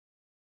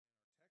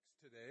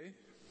Today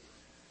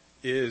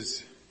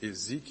is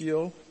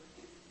Ezekiel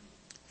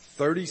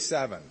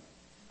 37.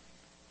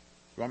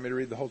 You want me to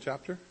read the whole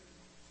chapter? Do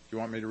you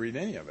want me to read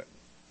any of it?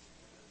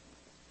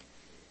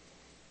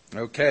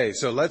 Okay,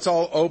 so let's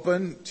all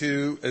open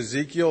to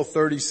Ezekiel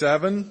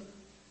 37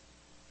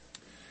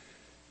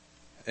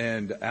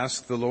 and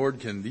ask the Lord,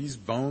 can these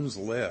bones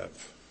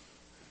live?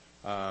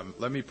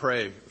 Let me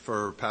pray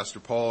for Pastor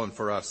Paul and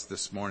for us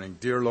this morning.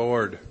 Dear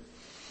Lord,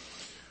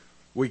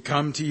 we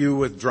come to you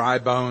with dry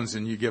bones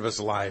and you give us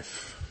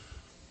life.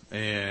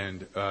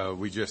 And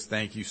we just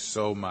thank you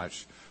so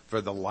much for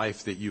the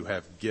life that you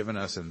have given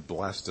us and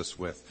blessed us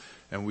with.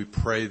 And we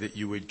pray that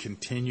you would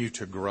continue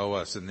to grow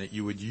us and that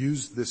you would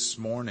use this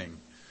morning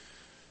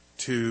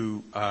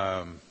to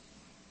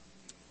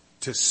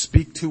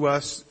speak to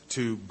us,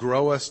 to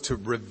grow us, to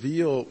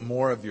reveal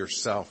more of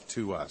yourself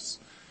to us.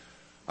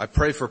 I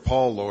pray for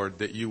Paul, Lord,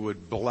 that you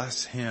would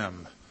bless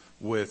him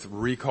with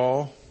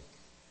recall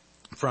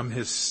from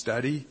his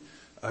study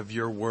of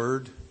your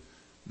word,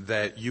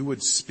 that you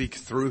would speak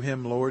through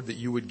him, Lord, that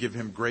you would give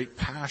him great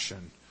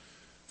passion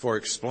for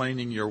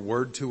explaining your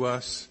word to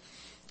us,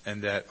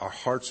 and that our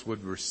hearts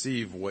would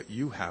receive what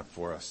you have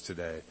for us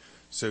today.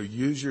 So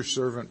use your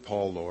servant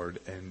Paul, Lord,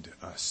 and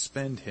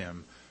spend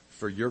him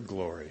for your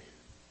glory.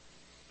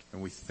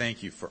 And we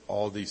thank you for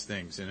all these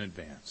things in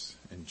advance.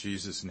 In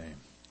Jesus' name,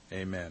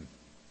 amen.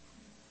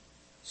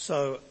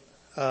 So,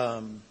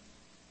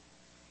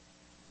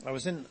 I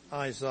was in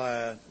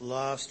Isaiah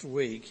last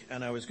week,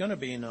 and I was going to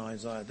be in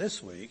Isaiah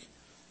this week,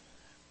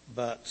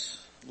 but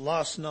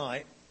last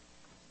night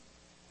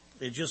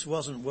it just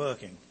wasn't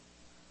working.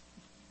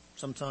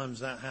 Sometimes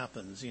that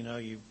happens, you know,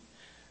 you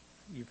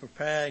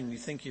prepare and you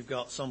think you've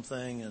got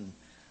something and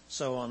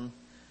so on,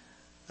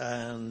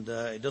 and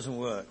it doesn't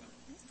work.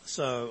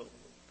 So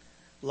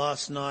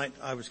last night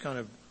I was kind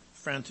of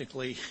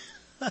frantically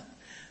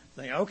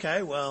thinking,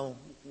 okay, well,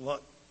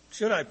 what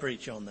should I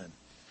preach on then?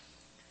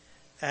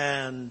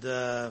 And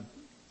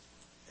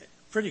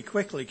pretty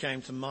quickly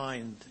came to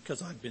mind,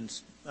 because I'd been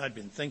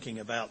thinking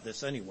about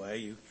this anyway.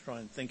 You try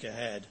and think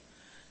ahead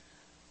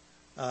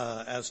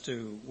as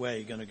to where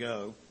you're going to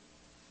go.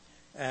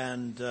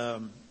 And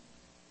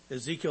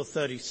Ezekiel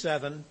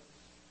 37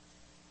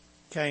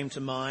 came to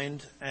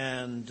mind,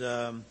 and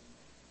I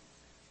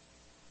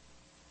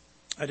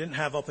didn't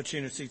have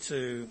opportunity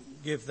to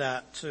give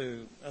that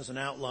as an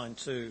outline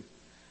to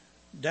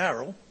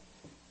Darryl.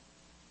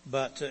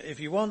 But if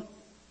you want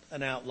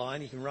an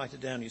outline, you can write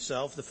it down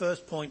yourself. The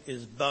first point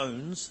is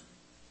bones.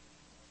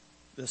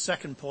 The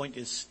second point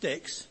is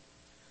sticks.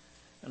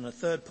 And the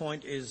third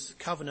point is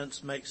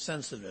covenants make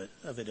sense of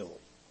it all.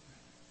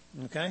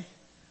 Okay?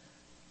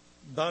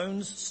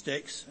 Bones,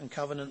 sticks, and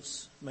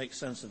covenants make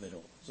sense of it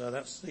all. So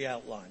that's the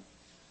outline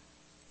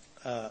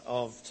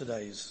of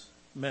today's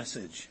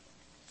message.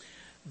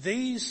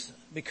 These,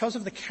 because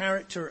of the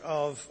character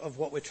of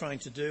what we're trying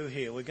to do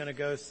here, we're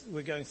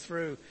going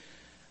through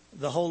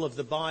the whole of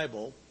the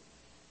Bible.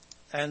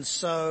 And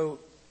so,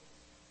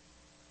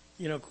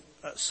 you know,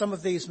 some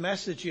of these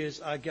messages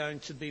are going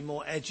to be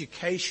more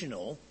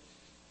educational.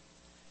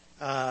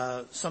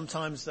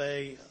 Sometimes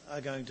they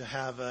are going to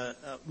have a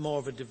more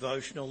of a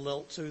devotional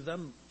lilt to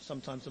them.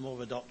 Sometimes more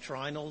of a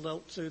doctrinal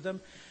lilt to them.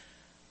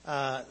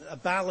 A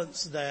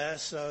balance there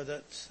so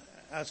that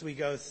as we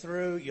go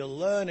through, you're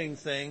learning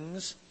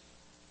things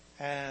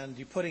and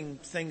you're putting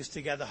things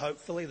together,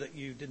 hopefully, that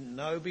you didn't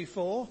know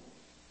before.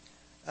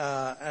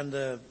 And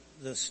the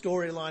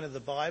storyline of the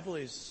Bible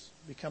is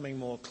becoming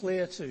more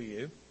clear to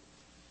you.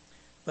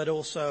 But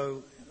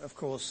also, of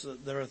course,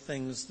 there are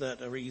things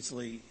that are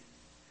easily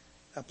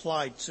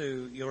applied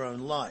to your own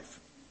life.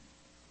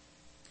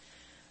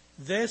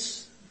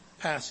 This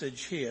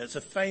passage here, it's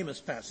a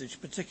famous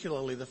passage,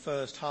 particularly the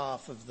first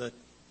half of the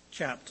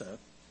chapter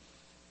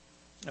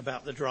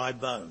about the dry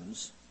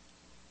bones.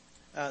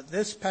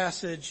 This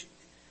passage,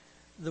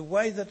 the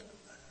way that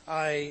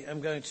I am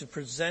going to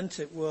present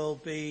it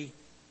will be,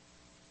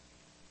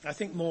 I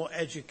think, more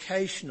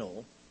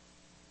educational,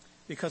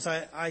 because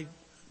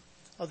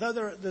although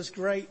there's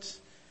great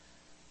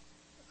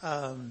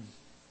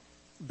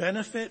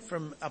benefit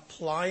from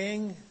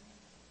applying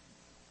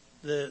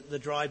the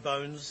dry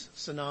bones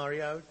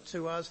scenario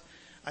to us,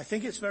 I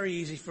think it's very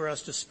easy for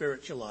us to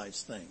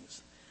spiritualize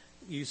things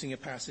using a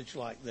passage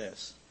like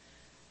this,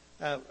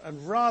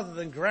 and rather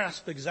than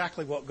grasp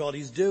exactly what God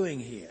is doing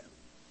here.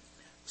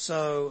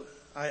 So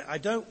I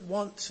don't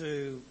want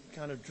to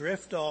kind of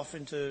drift off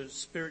into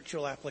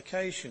spiritual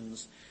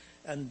applications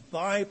and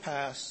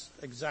bypass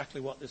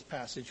exactly what this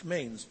passage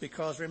means.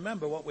 Because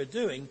remember, what we're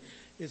doing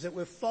is that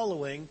we're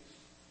following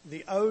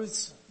the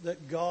oaths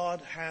that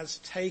God has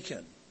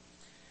taken.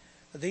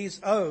 These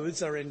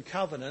oaths are in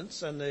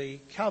covenants, and the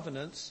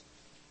covenants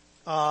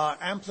are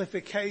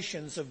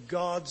amplifications of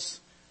God's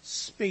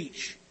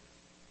speech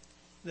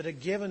that are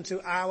given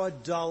to our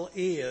dull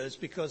ears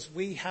because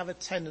we have a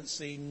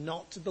tendency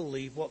not to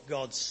believe what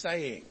God's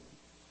saying.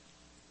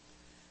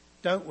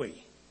 Don't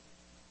we?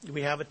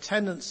 We have a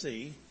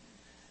tendency,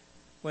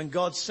 when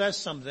God says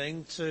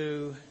something,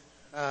 to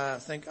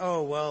think,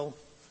 oh, well,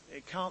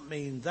 it can't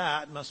mean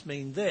that, it must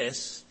mean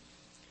this.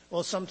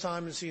 Or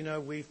sometimes,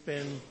 we've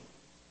been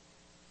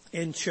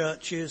in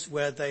churches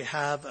where they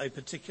have a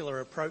particular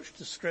approach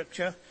to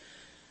Scripture,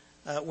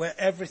 where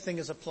everything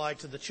is applied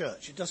to the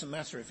church. It doesn't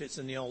matter if it's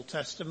in the Old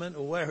Testament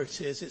or where it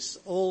is, it's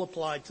all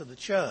applied to the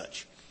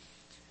church.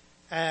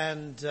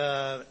 And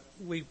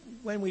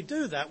when we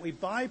do that, we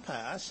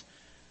bypass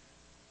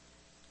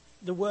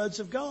the words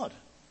of God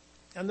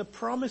and the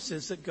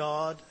promises that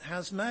God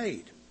has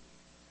made.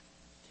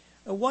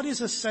 And what is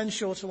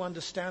essential to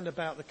understand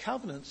about the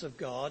covenants of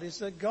God is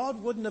that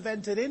God wouldn't have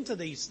entered into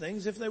these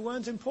things if they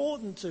weren't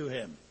important to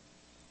him.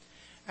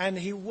 And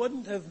he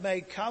wouldn't have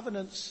made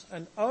covenants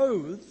and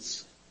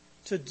oaths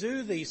to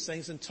do these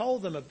things and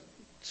told them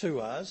to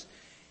us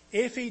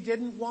if he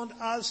didn't want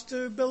us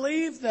to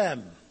believe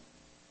them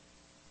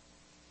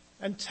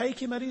and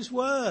take him at his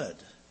word.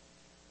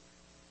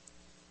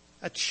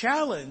 A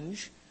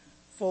challenge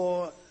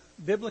for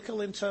biblical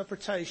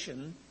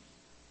interpretation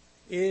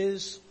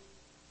is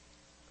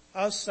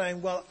us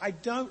saying, well, I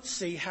don't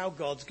see how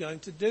God's going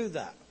to do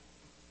that.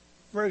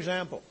 For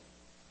example,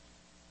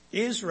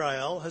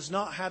 Israel has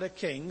not had a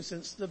king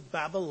since the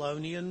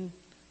Babylonian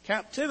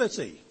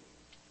captivity.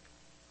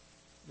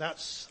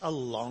 That's a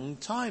long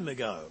time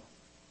ago.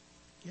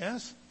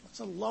 Yes, that's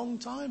a long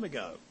time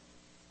ago.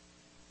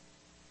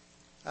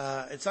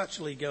 It's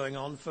actually going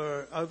on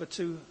for over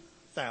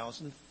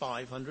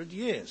 2,500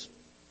 years.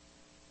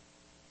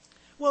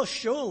 Well,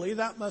 surely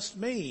that must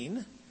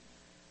mean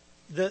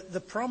that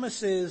the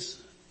promises,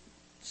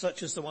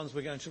 such as the ones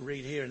we're going to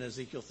read here in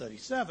Ezekiel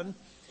 37,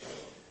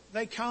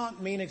 they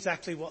can't mean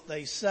exactly what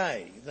they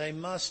say. They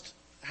must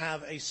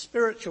have a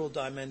spiritual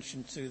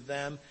dimension to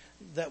them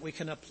that we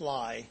can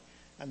apply,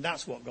 and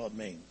that's what God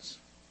means.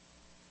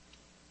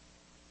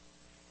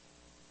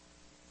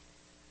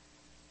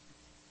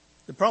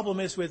 The problem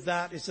is with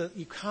that is that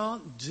you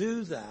can't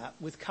do that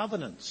with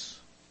covenants.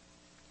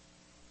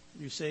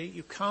 You see,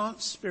 you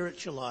can't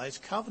spiritualize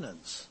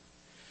covenants.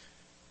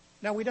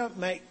 Now, we don't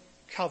make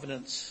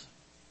covenants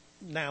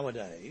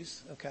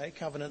nowadays, okay?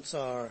 Covenants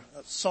are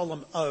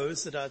solemn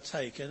oaths that are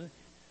taken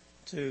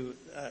to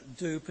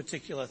do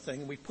particular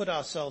thing. We put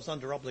ourselves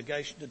under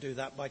obligation to do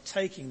that by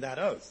taking that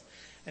oath.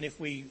 And if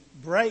we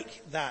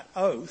break that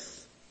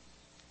oath,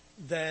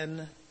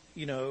 then,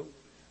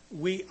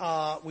 we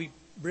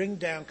bring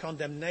down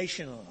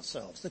condemnation on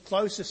ourselves. The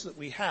closest that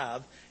we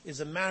have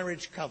is a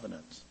marriage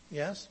covenant,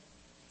 yes?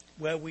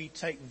 Where we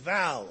take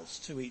vows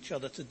to each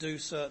other to do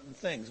certain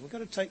things. We've got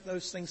to take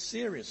those things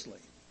seriously.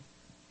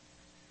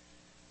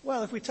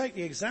 Well, if we take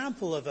the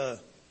example of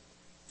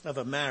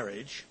a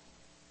marriage,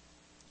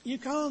 you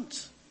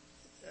can't,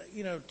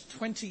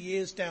 20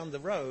 years down the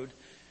road,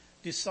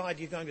 decide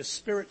you're going to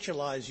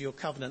spiritualize your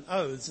covenant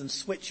oaths and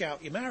switch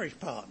out your marriage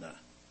partner.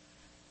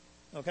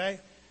 Okay?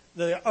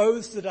 The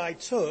oaths that I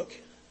took,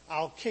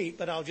 I'll keep,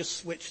 but I'll just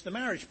switch the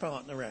marriage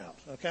partner out.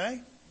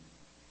 Okay?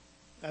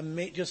 And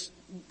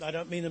I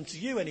don't mean them to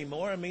you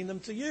anymore, I mean them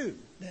to you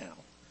now.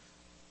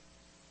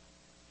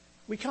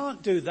 We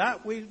can't do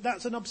that.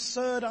 That's an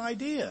absurd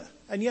idea.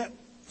 And yet,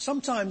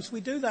 sometimes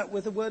we do that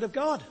with the Word of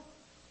God.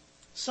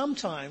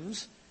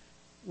 Sometimes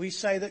we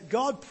say that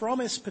God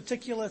promised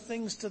particular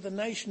things to the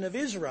nation of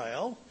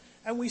Israel,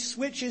 and we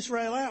switch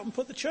Israel out and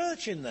put the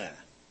church in there.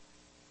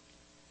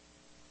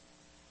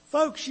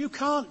 Folks, you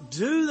can't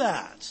do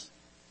that.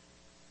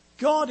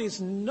 God is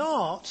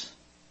not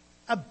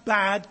a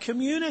bad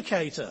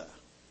communicator.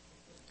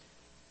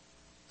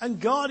 And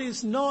God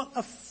is not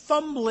a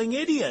fumbling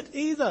idiot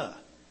either.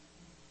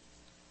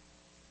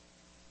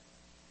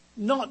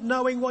 Not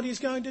knowing what he's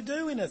going to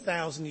do in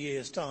 1,000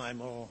 years'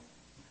 time or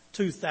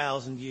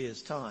 2,000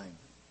 years' time.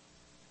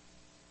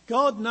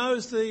 God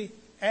knows the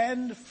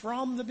end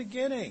from the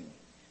beginning.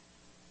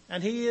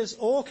 And he is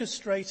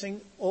orchestrating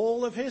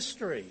all of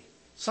history.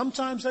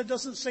 Sometimes that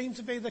doesn't seem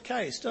to be the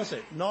case, does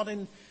it? Not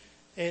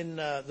in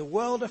the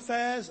world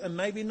affairs, and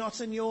maybe not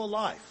in your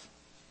life.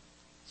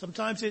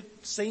 Sometimes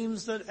it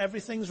seems that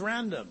everything's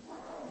random.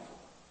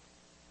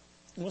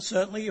 Well,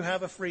 certainly you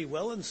have a free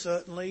will, and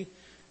certainly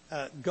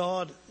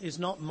God is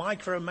not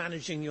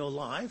micromanaging your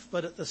life,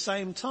 but at the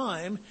same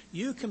time,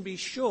 you can be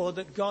sure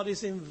that God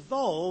is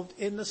involved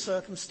in the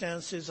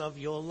circumstances of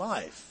your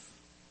life.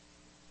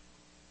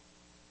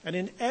 And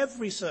in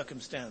every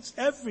circumstance,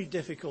 every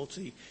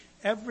difficulty,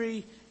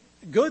 every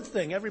good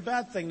thing, every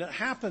bad thing that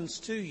happens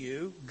to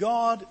you,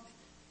 God,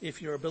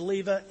 if you're a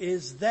believer,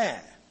 is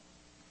there.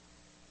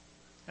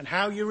 And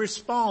how you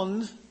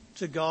respond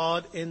to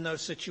God in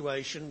those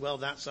situations, well,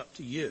 that's up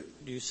to you.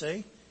 Do you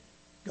see?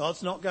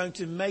 God's not going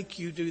to make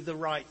you do the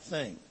right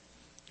thing.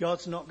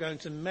 God's not going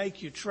to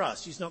make you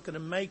trust. He's not going to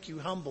make you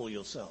humble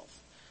yourself.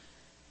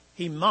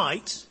 He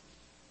might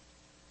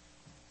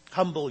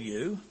humble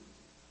you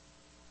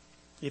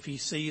if he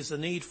sees a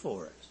need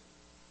for it.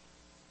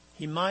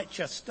 He might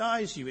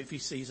chastise you if he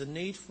sees a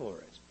need for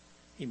it.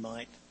 He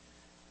might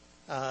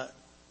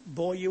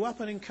buoy you up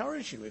and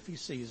encourage you if he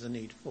sees a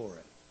need for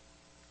it.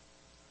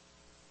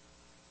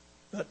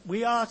 But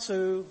we are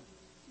to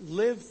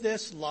live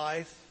this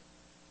life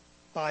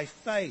by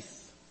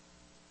faith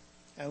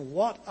And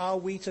what are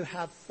we to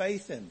have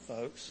faith in,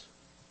 folks?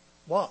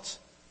 What?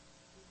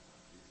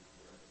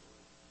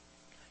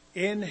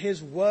 In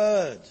his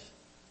word.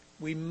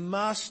 We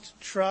must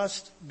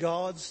trust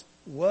God's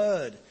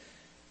word.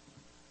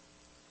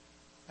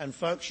 And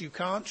folks, you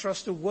can't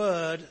trust a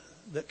word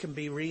that can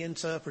be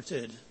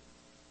reinterpreted,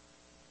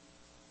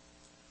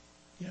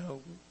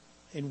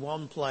 in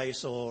one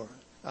place or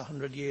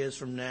 100 years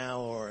from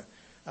now, or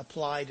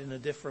applied in a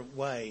different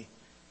way,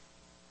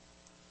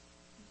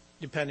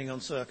 depending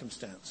on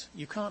circumstance.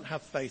 You can't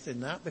have faith in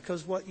that,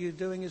 because what you're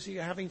doing is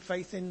you're having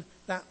faith in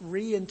that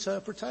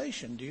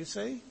reinterpretation. Do you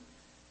see?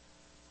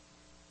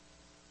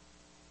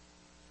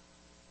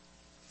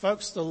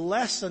 Folks, the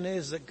lesson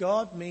is that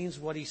God means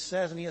what he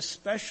says, and he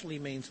especially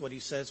means what he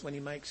says when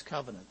he makes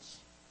covenants.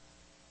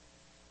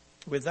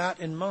 With that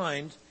in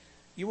mind,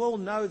 you all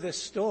know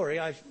this story,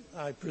 I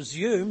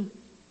presume.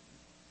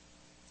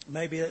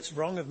 Maybe it's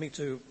wrong of me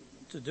to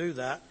do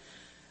that,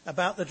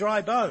 about the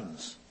dry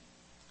bones.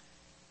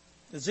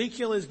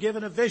 Ezekiel is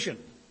given a vision.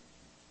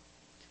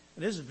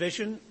 And this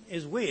vision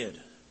is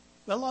weird.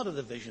 A lot of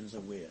the visions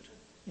are weird,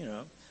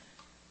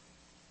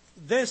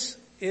 This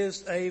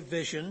is a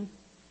vision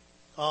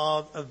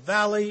of a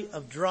valley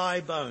of dry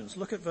bones.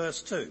 Look at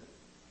verse 2.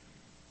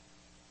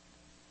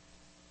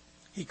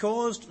 He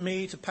caused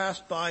me to pass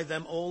by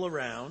them all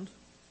around,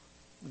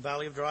 the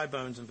valley of dry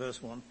bones in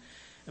verse 1.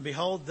 And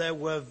behold, there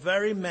were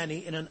very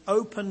many in an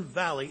open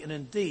valley, and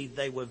indeed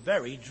they were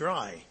very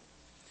dry.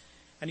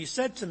 And he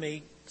said to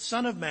me,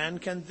 Son of man,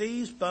 can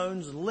these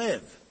bones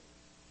live?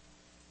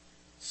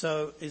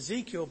 So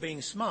Ezekiel,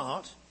 being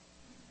smart,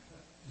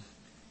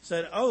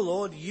 said, Oh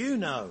Lord, you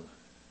know.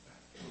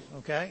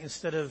 Okay,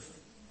 instead of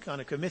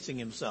kind of committing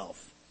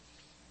himself.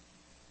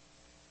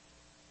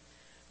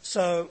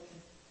 So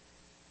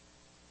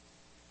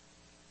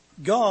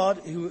God,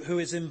 who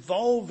is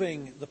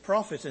involving the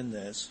prophet in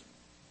this,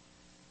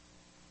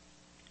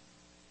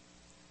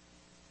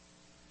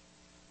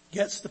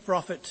 gets the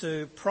prophet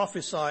to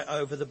prophesy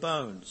over the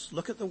bones.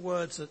 Look at the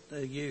words that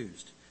are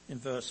used in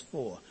verse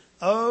 4.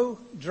 O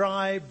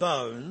dry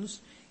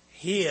bones,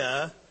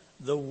 hear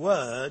the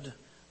word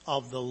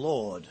of the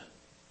Lord.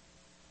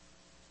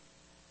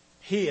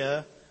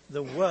 Hear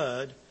the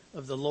word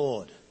of the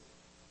Lord.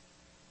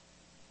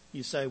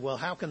 You say, well,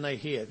 how can they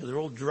hear? Because they're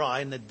all dry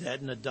and they're dead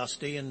and they're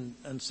dusty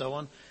and so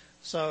on.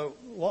 So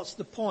what's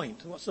the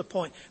point? What's the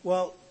point?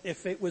 Well,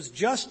 if it was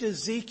just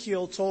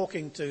Ezekiel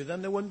talking to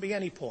them, there wouldn't be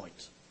any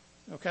point.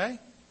 Okay?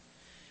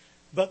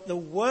 But the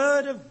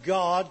word of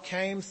God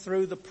came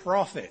through the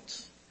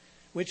prophet,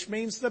 which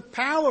means the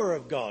power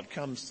of God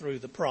comes through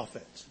the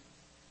prophet.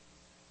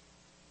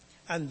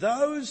 And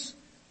those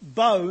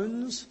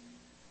bones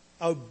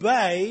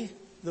obey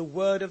the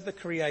word of the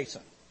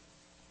Creator.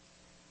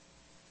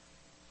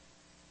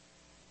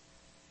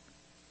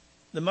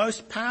 The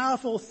most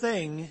powerful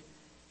thing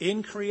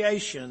in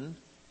creation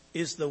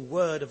is the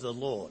word of the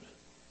Lord.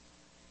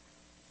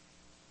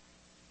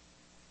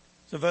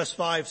 So verse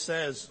 5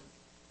 says,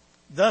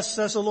 Thus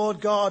says the Lord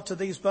God to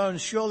these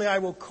bones, Surely I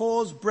will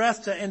cause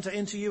breath to enter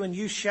into you, and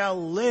you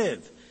shall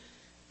live.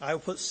 I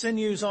will put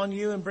sinews on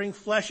you and bring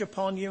flesh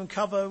upon you and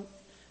cover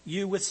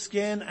you with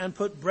skin and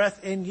put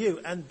breath in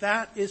you. And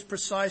that is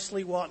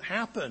precisely what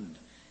happened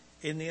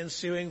in the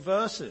ensuing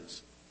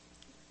verses.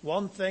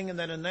 One thing and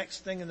then the next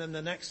thing and then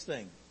the next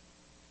thing.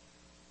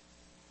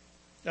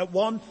 At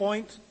one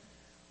point,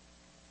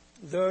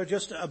 there were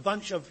just a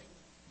bunch of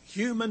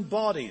human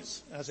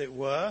bodies, as it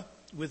were,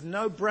 with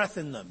no breath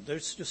in them. They're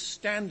just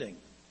standing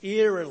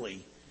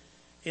eerily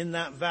in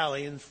that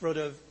valley in front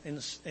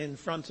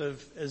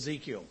of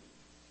Ezekiel,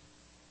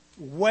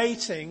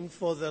 waiting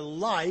for the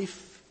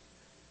life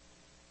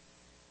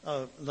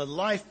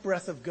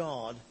breath of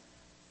God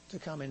to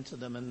come into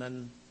them. And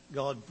then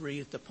God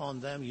breathed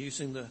upon them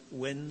using the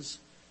winds,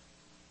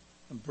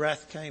 and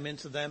breath came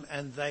into them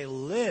and they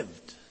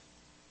lived.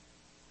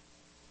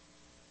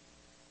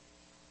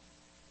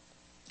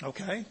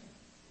 Okay,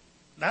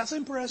 that's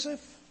impressive.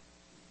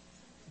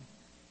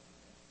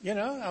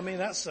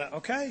 That's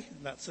okay.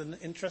 That's an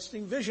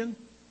interesting vision.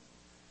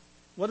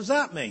 What does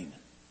that mean?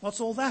 What's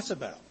all that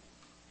about?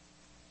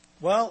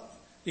 Well,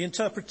 the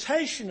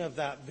interpretation of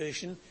that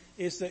vision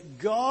is that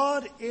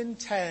God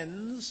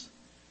intends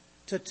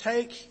to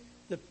take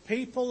the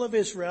people of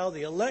Israel,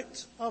 the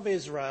elect of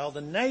Israel, the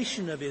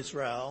nation of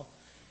Israel,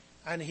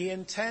 and he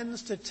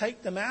intends to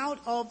take them out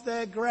of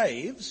their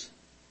graves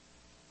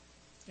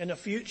in a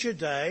future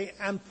day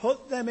and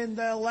put them in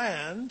their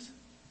land,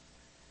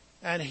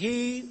 and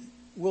he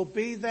will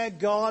be their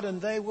God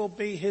and they will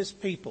be his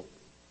people.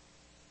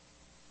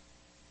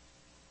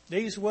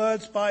 These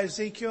words by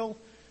Ezekiel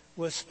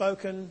were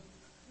spoken,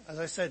 as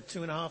I said,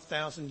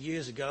 2,500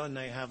 years ago, and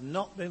they have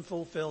not been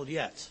fulfilled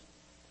yet.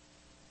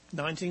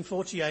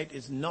 1948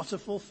 is not a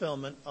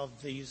fulfillment of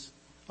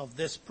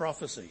this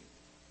prophecy.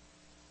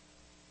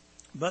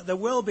 But there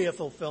will be a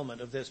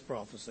fulfillment of this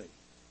prophecy.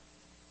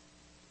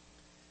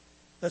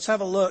 Let's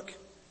have a look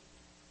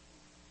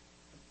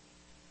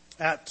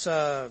at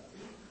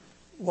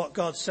what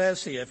God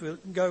says here. If we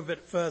go a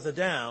bit further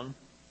down,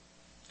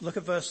 Look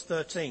at verse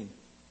 13.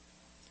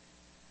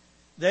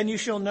 Then you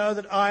shall know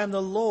that I am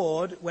the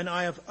Lord when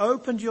I have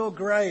opened your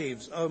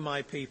graves, O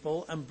my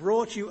people, and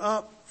brought you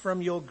up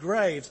from your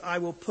graves. I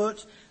will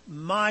put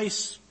my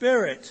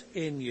spirit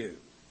in you.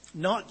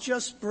 Not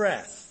just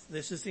breath.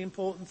 This is the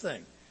important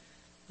thing.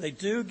 They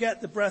do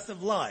get the breath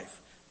of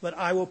life, but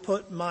I will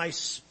put my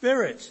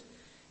spirit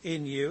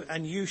in you,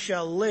 and you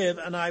shall live,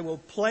 and I will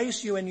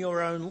place you in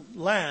your own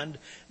land.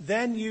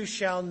 Then you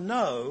shall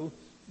know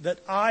that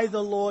I,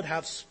 the Lord,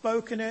 have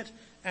spoken it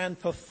and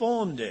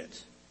performed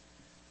it,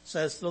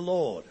 says the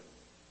Lord.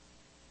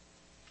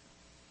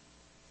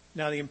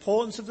 Now, the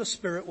importance of the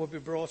Spirit will be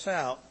brought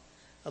out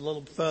a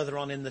little further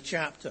on in the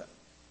chapter.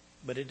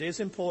 But it is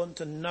important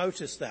to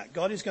notice that.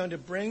 God is going to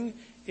bring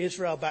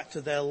Israel back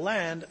to their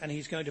land, and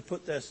he's going to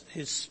put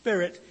his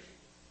Spirit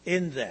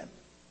in them.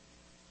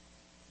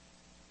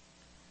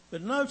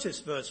 But notice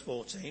verse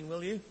 14,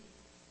 will you?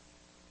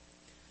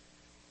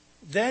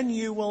 Then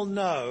you will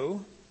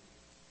know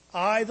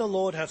I, the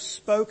Lord, have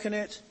spoken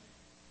it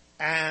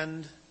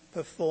and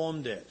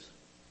performed it.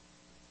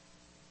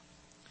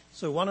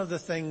 So one of the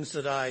things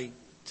that I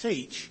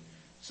teach,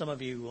 some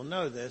of you will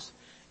know this,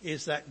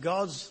 is that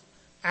God's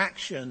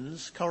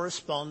actions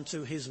correspond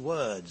to his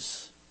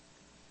words.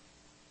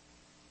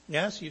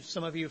 Yes,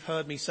 some of you have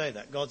heard me say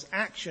that. God's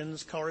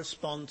actions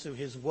correspond to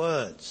his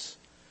words.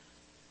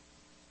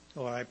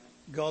 Or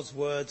God's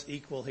words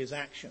equal his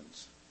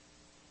actions.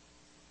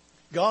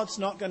 God's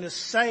not going to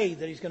say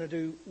that he's going to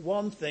do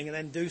one thing and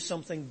then do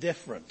something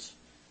different.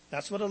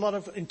 That's what a lot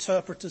of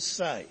interpreters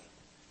say.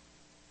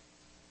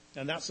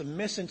 And that's a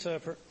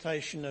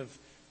misinterpretation of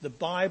the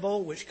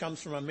Bible, which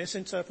comes from a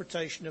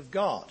misinterpretation of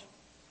God.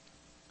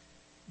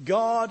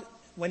 God,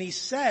 when he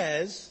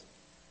says,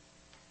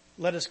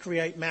 let us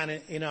create man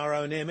in our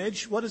own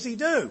image, what does he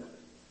do?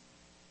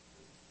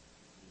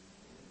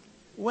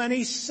 When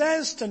he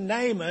says to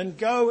Naaman,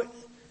 go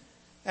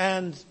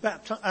and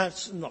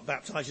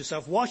baptize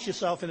yourself, wash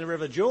yourself in the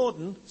river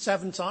Jordan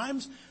 7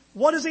 times,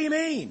 what does he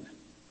mean?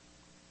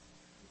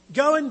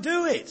 Go and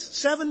do it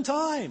 7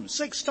 times.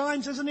 6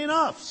 times isn't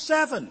enough.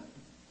 7.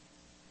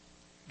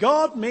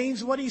 God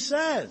means what he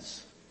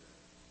says.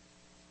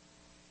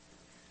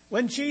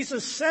 When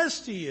Jesus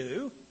says to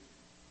you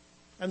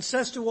and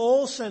says to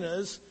all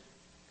sinners,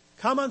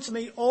 come unto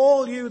me,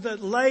 all you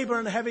that labor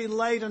and heavy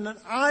laden, and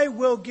I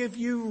will give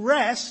you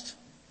rest.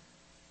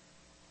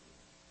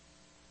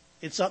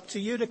 It's up to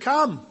you to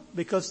come,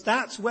 because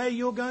that's where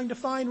you're going to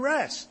find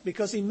rest,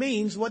 because he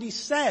means what he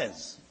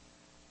says.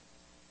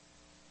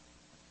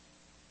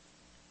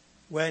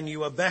 When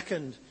you are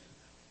beckoned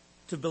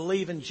to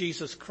believe in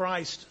Jesus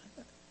Christ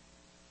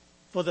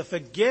for the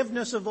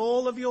forgiveness of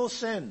all of your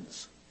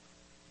sins,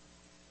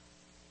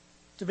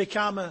 to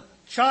become a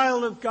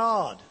child of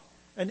God,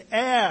 an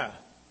heir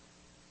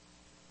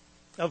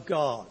of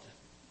God,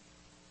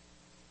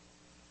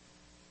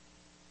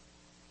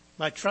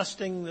 by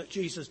trusting that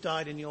Jesus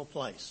died in your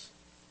place.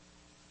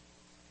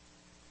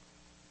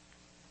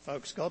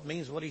 Folks, God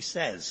means what he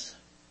says.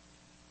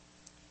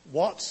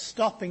 What's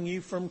stopping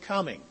you from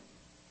coming?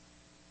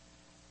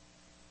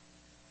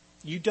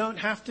 You don't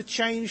have to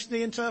change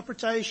the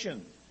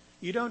interpretation.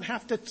 You don't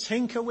have to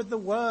tinker with the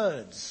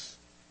words.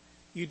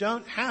 You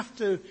don't have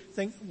to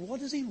think,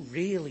 what does he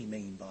really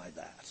mean by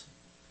that?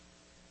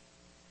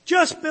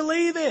 Just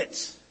believe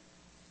it.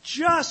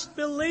 Just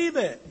believe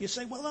it. You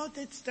say, well,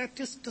 that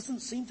just doesn't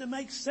seem to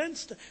make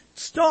sense.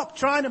 Stop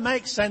trying to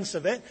make sense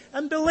of it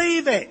and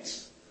believe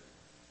it.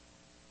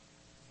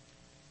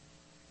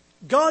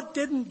 God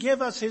didn't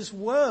give us his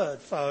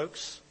word,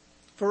 folks,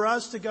 for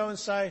us to go and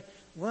say,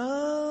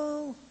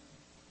 well,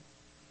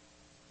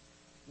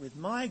 with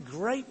my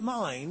great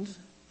mind,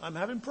 I'm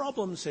having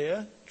problems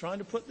here, trying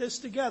to put this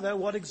together,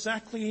 what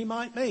exactly he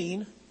might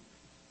mean.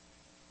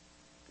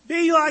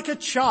 Be like a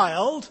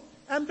child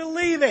and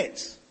believe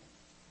it,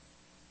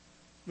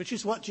 which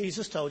is what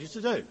Jesus told you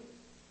to do.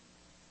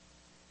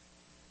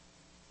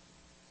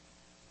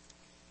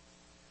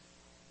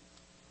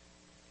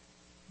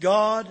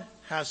 God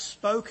has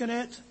spoken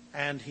it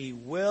and he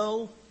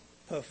will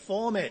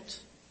perform it.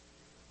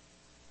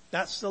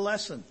 That's the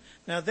lesson.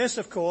 Now this,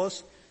 of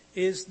course,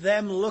 is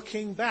them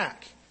looking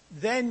back.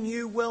 Then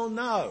you will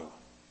know.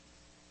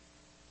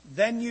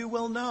 Then you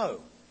will know.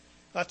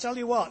 I tell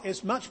you what,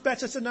 it's much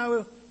better to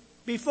know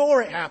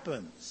before it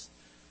happens.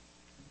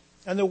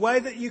 And the way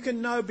that you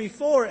can know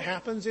before it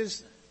happens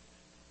is,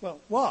 well,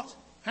 what?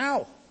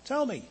 How?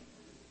 Tell me.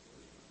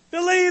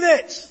 Believe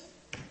it.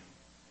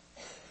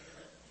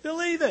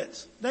 Believe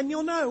it. Then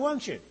you'll know,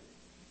 won't you?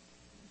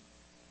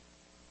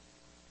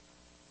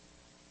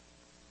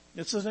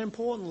 It's an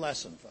important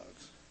lesson,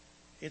 folks.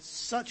 It's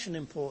such an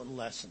important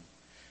lesson.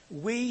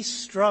 We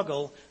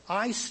struggle,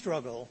 I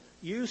struggle,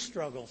 you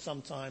struggle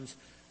sometimes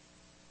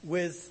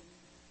with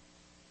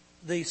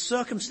the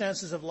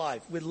circumstances of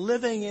life, with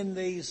living in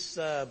these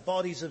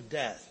bodies of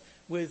death,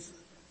 with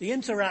the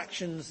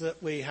interactions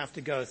that we have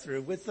to go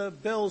through, with the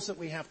bills that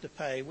we have to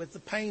pay, with the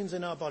pains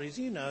in our bodies.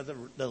 You know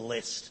the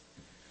list.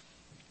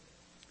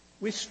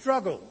 We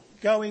struggle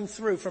going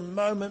through from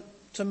moment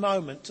to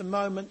moment, to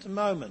moment, to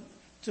moment,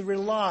 to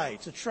rely,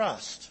 to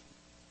trust.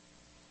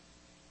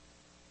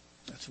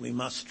 That's we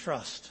must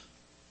trust.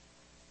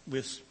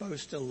 We're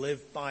supposed to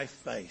live by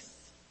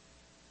faith.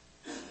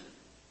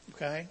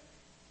 Okay?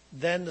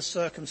 Then the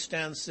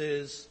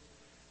circumstances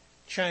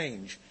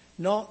change.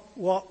 Not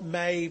what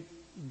may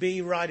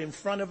be right in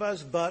front of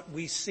us, but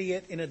we see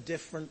it in a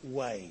different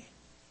way.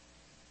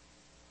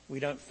 We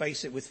don't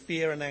face it with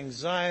fear and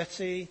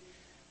anxiety.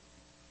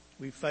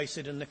 We face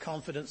it in the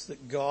confidence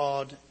that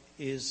God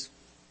is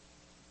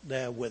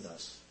there with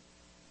us.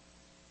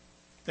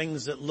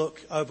 Things that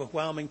look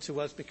overwhelming to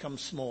us become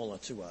smaller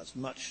to us,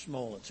 much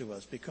smaller to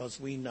us, because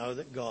we know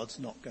that God's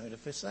not going to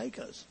forsake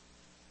us.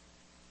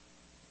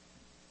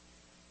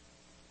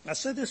 I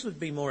said this would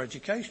be more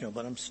educational,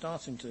 but I'm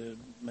starting to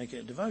make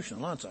it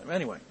devotional, aren't I?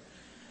 Anyway.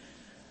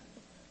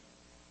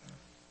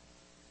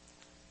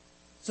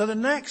 So the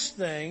next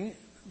thing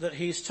that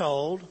he's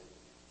told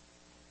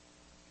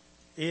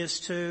is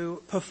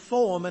to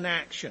perform an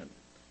action.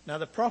 Now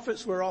the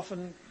prophets were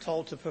often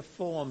told to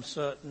perform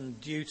certain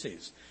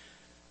duties.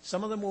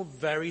 Some of them were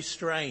very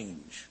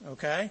strange,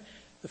 okay?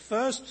 The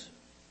first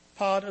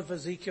part of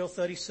Ezekiel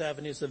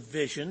 37 is a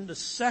vision. The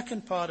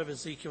second part of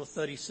Ezekiel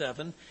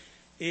 37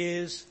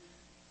 is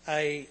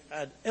an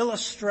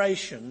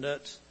illustration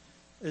that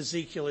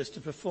Ezekiel is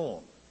to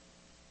perform.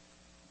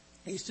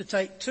 He's to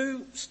take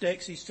 2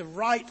 sticks, he's to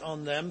write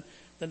on them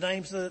the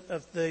names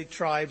of the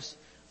tribes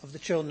of the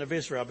children of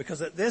Israel,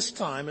 because at this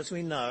time, as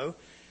we know,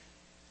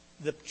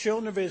 the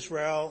children of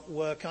Israel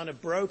were kind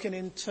of broken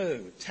in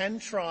 2. 10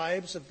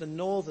 tribes of the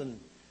northern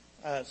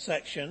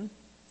section,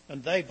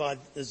 and they, by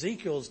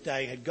Ezekiel's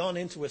day, had gone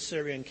into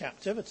Assyrian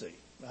captivity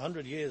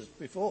 100 years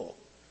before.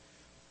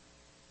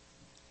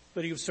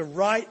 But he was to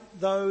write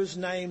those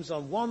names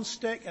on 1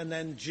 stick, and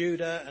then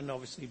Judah and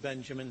obviously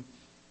Benjamin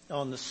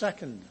on the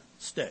second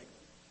stick.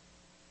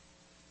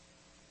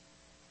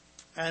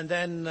 And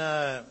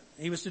then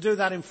he was to do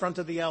that in front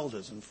of the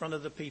elders, in front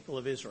of the people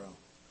of Israel.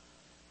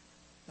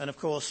 And of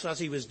course, as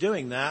he was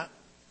doing that,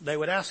 they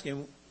would ask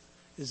him,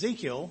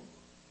 Ezekiel,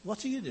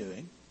 what are you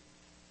doing?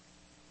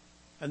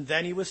 And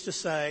then he was to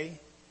say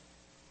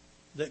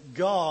that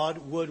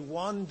God would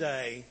one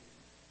day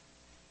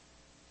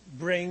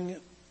bring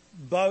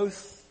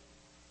both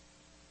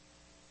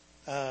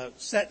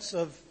sets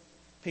of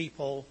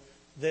people,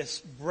 this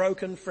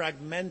broken,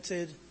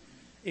 fragmented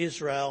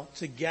Israel,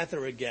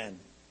 together again,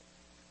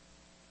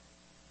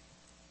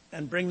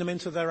 and bring them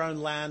into their own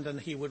land, and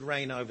he would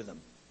reign over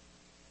them.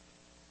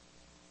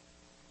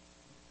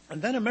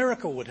 And then a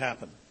miracle would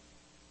happen.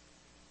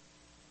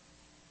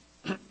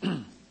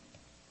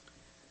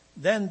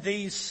 Then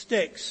these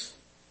sticks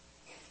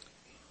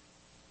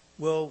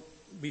will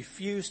be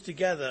fused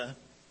together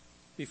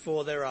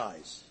before their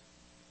eyes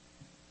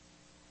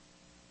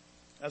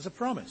as a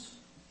promise.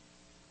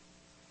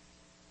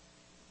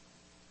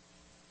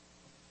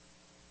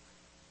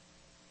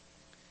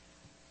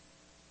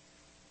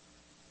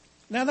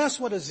 Now that's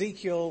what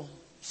Ezekiel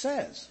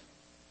says.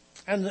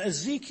 And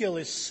Ezekiel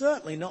is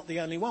certainly not the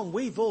only one.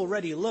 We've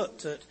already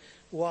looked at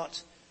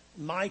what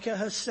Micah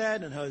has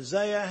said, and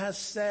Hosea has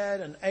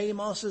said, and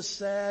Amos has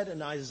said,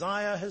 and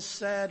Isaiah has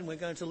said, and we're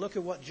going to look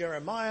at what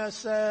Jeremiah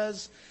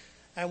says,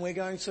 and we're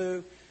going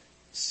to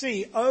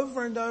see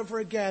over and over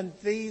again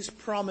these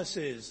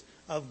promises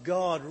of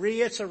God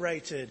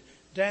reiterated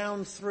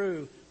down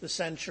through the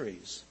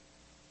centuries.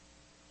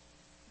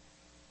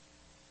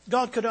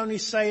 God could only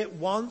say it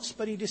once,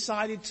 but he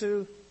decided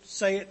to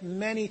say it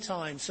many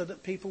times so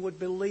that people would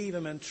believe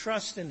him and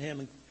trust in him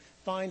and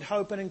find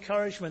hope and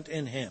encouragement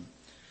in him.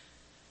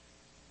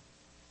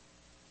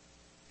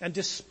 And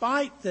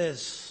despite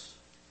this,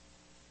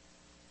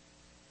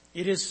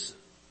 it is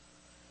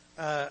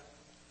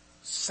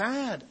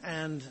sad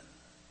and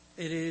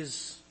it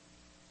is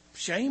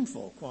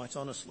shameful, quite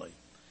honestly,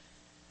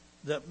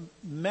 that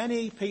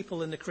many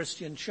people in the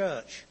Christian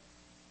church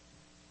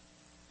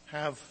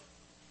have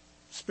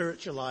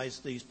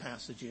spiritualized these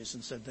passages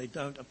and said they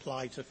don't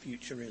apply to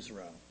future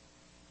Israel.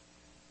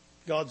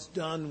 God's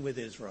done with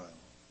Israel.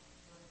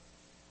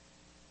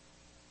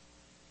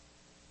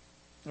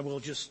 And we'll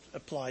just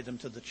apply them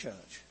to the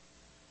church.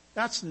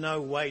 That's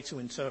no way to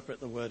interpret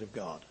the Word of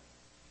God.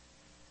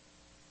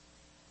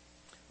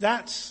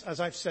 That's,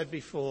 as I've said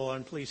before,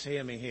 and please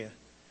hear me here,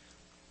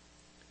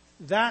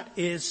 that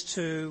is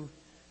to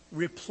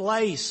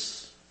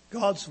replace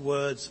God's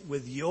words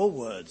with your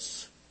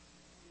words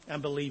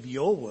and believe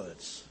your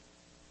words.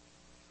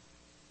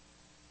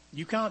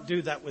 You can't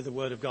do that with the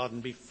Word of God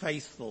and be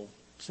faithful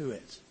to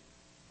it.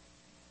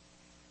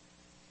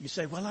 You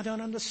say, well, I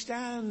don't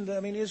understand. I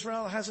mean,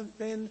 Israel hasn't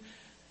been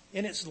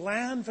in its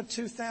land for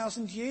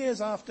 2,000 years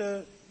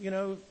after,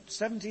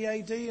 70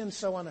 AD and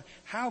so on.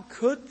 How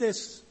could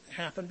this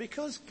happen?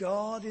 Because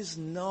God is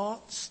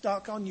not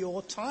stuck on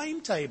your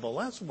timetable.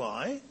 That's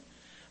why.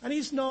 And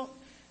he's not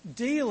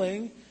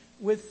dealing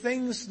with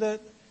things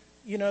that,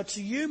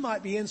 to you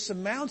might be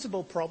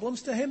insurmountable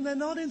problems. To him, they're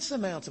not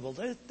insurmountable.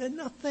 They're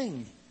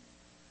nothing.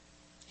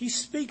 He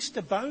speaks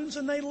to bones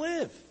and they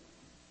live.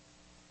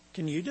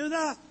 Can you do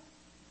that?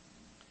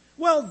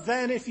 Well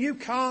then, if you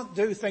can't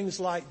do things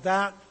like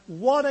that,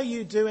 what are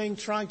you doing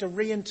trying to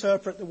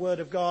reinterpret the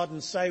Word of God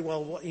and say,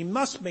 well, he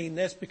must mean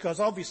this because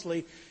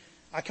obviously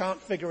I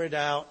can't figure it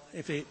out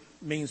if it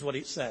means what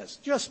it says.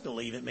 Just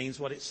believe it means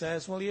what it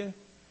says, will you?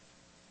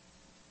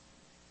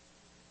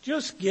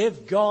 Just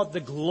give God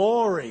the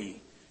glory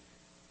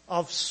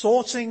of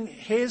sorting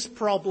his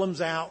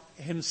problems out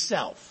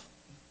himself.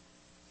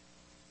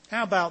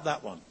 How about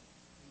that one?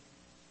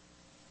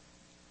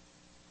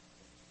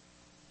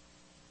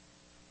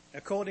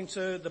 According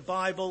to the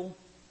Bible,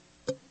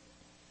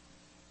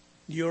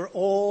 you're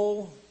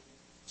all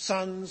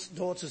sons,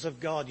 daughters of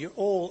God. You're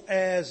all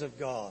heirs of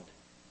God.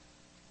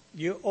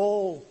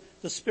 The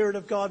Spirit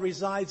of God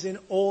resides in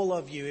all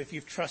of you if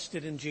you've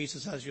trusted in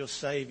Jesus as your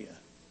Savior.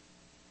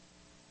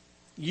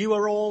 You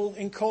are all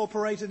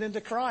incorporated into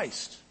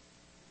Christ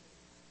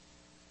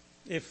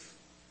if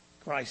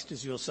Christ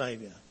is your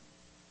Savior.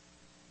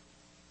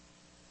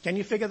 Can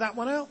you figure that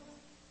one out?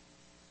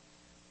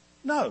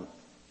 No.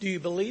 Do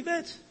you believe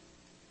it?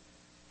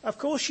 Of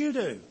course you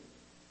do.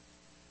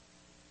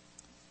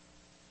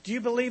 Do you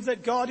believe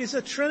that God is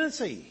a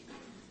Trinity?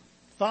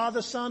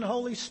 Father, Son,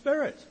 Holy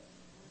Spirit.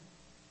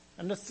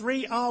 And the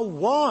three are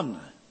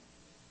one.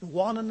 The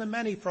one and the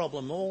many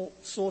problem, all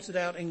sorted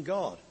out in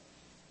God.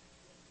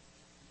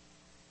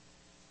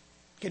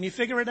 Can you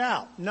figure it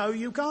out? No,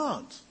 you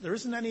can't. There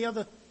isn't any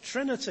other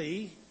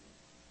Trinity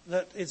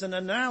that is an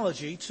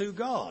analogy to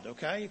God,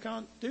 okay? You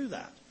can't do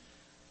that.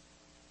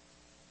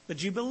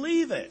 But you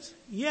believe it.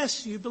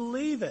 Yes, you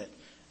believe it.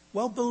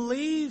 Well,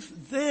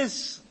 believe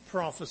this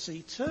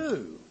prophecy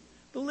too.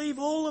 Believe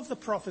all of the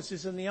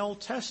prophecies in the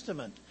Old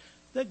Testament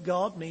that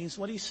God means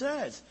what he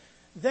says.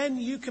 Then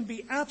you can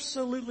be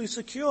absolutely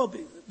secure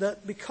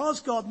that because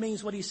God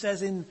means what he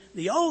says in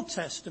the Old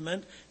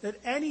Testament, that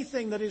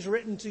anything that is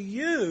written to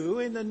you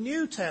in the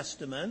New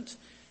Testament,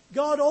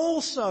 God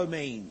also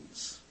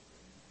means.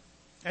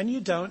 And you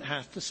don't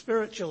have to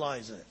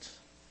spiritualize it.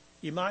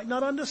 You might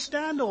not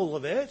understand all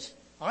of it.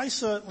 I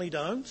certainly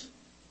don't.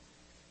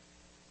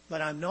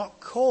 But I'm not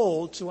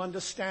called to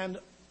understand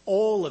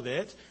all of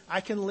it.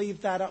 I can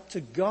leave that up to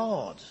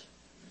God.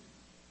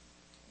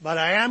 But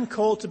I am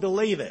called to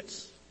believe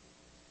it.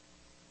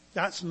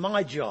 That's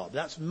my job.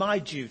 That's my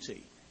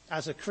duty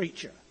as a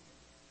creature.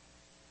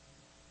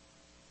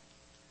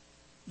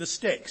 The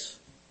sticks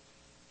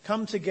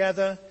come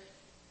together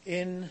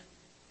in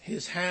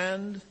his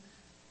hand,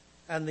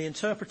 and the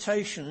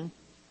interpretation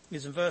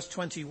is in verse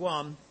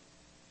 21.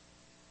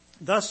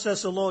 Thus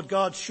says the Lord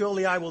God,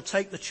 surely I will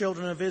take the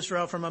children of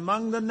Israel from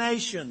among the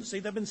nations. See,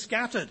 they've been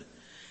scattered.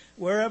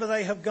 Wherever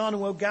they have gone,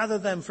 and will gather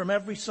them from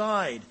every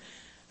side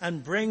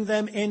and bring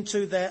them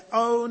into their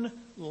own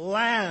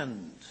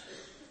land.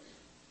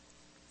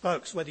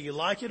 Folks, whether you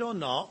like it or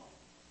not,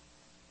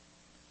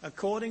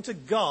 according to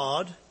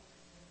God,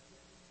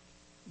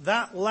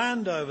 that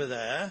land over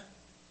there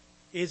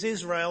is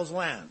Israel's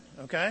land,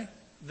 okay?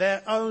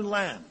 Their own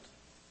land.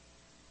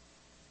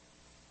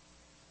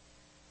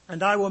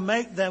 And I will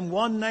make them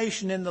one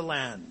nation in the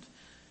land,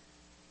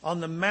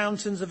 on the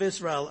mountains of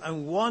Israel,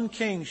 and one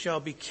king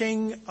shall be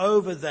king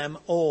over them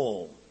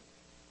all.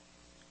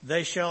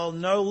 They shall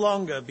no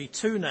longer be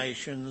two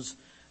nations,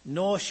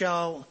 nor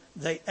shall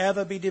they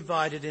ever be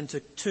divided into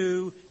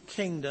two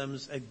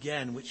kingdoms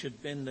again, which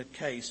had been the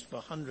case for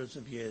hundreds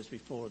of years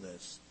before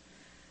this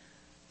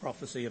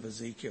prophecy of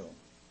Ezekiel.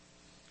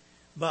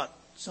 But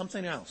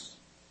something else.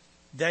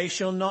 They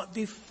shall not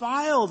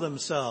defile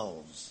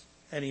themselves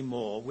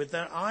anymore with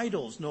their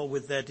idols, nor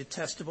with their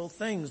detestable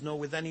things, nor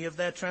with any of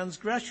their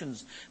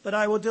transgressions. But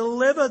I will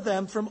deliver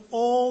them from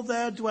all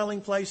their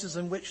dwelling places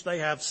in which they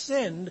have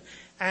sinned,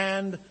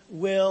 and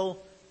will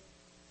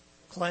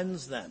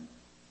cleanse them.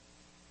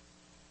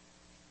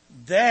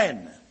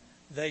 Then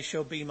they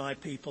shall be my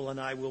people, and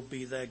I will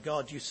be their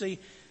God. You see,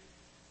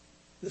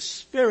 the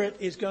Spirit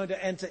is going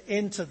to enter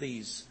into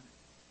these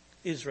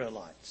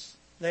Israelites.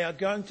 They are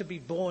going to be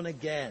born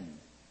again.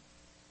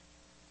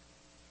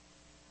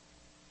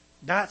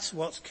 That's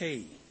what's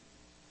key.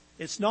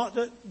 It's not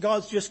that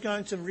God's just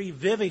going to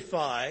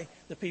revivify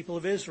the people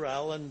of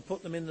Israel and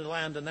put them in the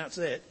land and that's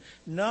it.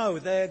 No,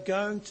 they're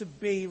going to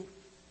be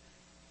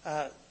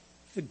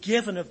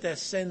forgiven of their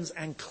sins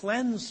and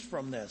cleansed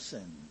from their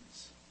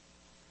sins.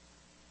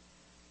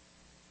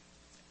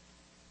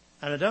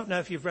 And I don't know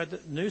if you've read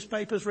the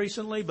newspapers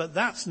recently, but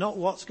that's not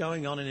what's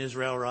going on in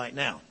Israel right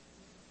now.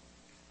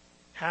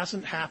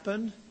 Hasn't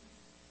happened.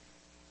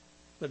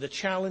 But the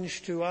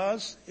challenge to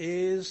us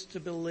is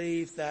to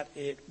believe that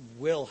it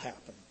will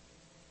happen.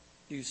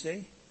 Do you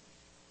see?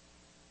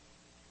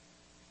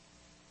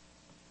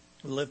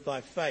 We live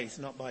by faith,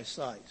 not by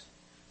sight.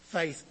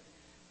 Faith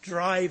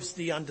drives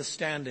the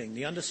understanding.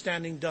 The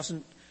understanding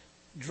doesn't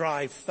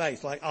drive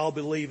faith. Like, I'll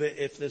believe it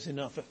if there's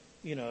enough,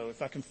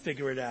 if I can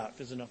figure it out, if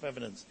there's enough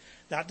evidence.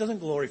 That doesn't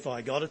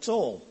glorify God at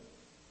all.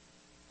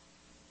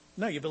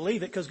 No, you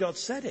believe it because God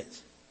said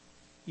it.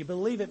 You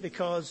believe it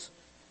because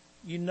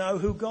you know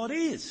who God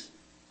is.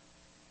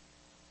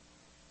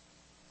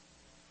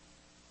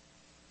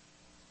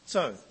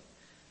 So,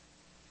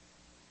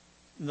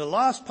 In the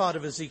last part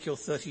of Ezekiel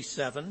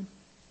 37,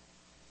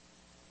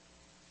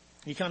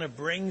 he kind of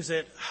brings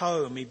it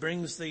home. He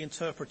brings the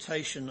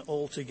interpretation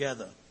all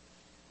together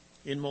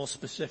in more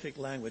specific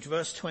language.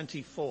 Verse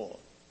 24.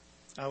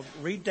 I'll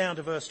read down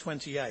to verse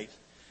 28.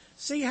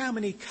 See how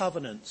many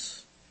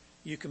covenants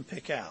you can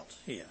pick out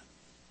here.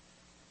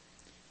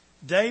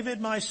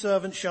 David, my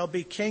servant, shall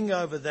be king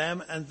over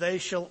them, and they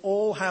shall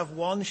all have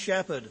one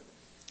shepherd.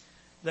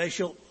 They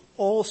shall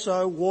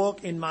also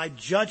walk in my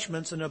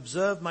judgments and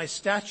observe my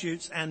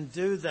statutes and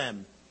do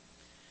them.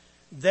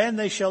 Then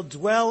they shall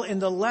dwell in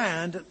the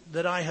land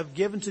that I have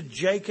given to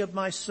Jacob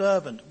my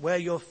servant, where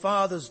your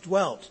fathers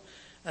dwelt,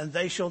 and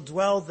they shall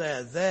dwell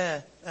there,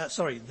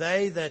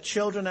 they, their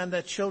children and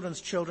their children's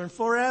children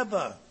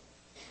forever.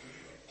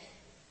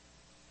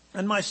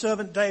 And my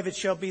servant David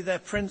shall be their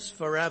prince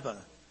forever.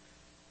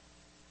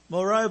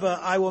 Moreover,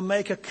 I will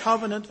make a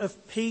covenant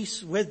of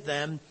peace with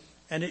them,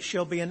 and it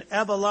shall be an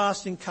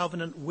everlasting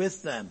covenant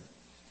with them.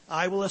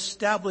 I will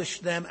establish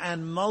them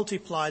and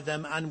multiply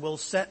them, and will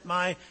set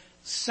my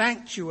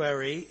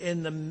sanctuary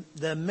in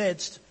their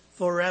midst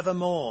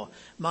forevermore.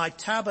 My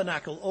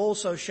tabernacle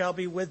also shall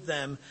be with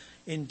them.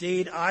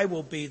 Indeed, I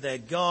will be their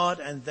God,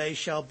 and they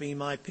shall be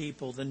my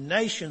people. The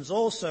nations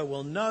also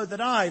will know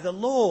that I, the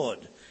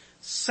Lord,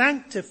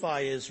 sanctify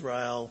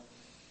Israel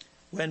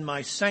when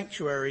my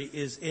sanctuary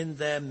is in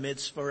their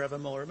midst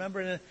forevermore.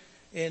 Remember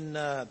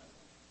in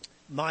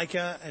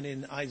Micah and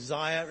in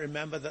Isaiah,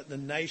 remember that the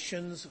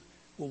nations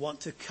will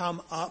want to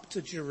come up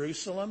to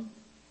Jerusalem,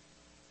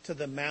 to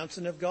the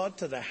mountain of God,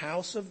 to the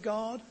house of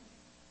God.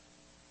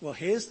 Well,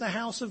 here's the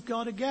house of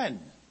God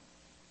again.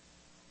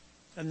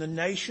 And the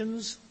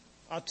nations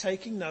are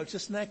taking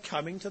notice, and they're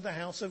coming to the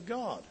house of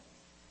God.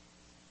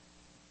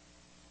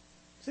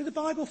 See, the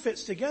Bible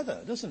fits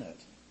together, doesn't it?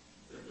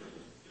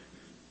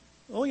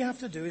 All you have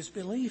to do is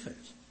believe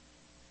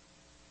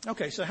it.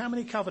 Okay, so how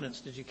many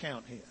covenants did you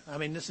count here? I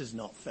mean, this is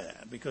not fair,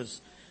 because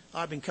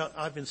I've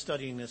been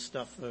studying this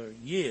stuff for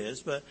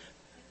years, but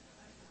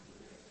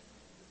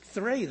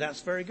 3, that's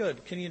very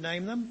good. Can you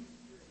name them?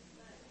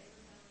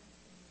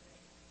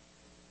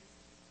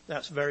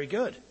 That's very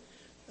good.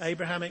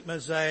 Abrahamic,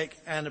 Mosaic,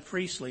 and a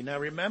priestly. Now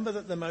remember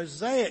that the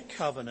Mosaic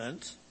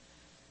covenant,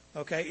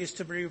 is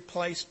to be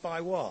replaced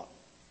by what?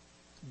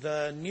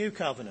 The new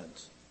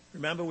covenant.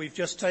 Remember, we've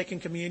just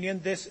taken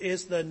communion. This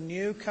is the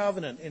new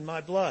covenant in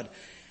my blood.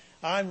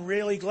 I'm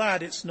really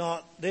glad it's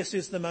not, this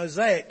is the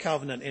Mosaic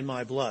covenant in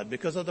my blood,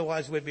 because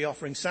otherwise we'd be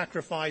offering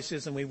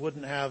sacrifices and we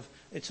wouldn't have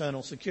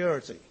eternal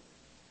security.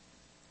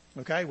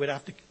 Okay, we'd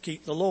have to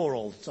keep the law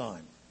all the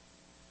time.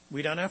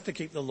 We don't have to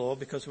keep the law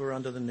because we're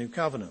under the new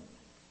covenant.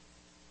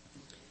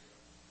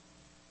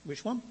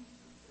 Which one?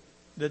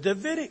 The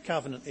Davidic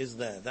covenant is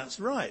there. That's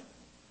right.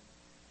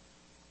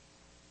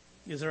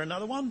 Is there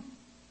another one?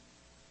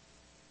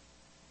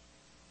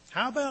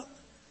 How about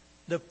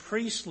the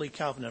priestly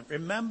covenant?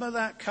 Remember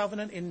that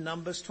covenant in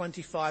Numbers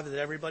 25 that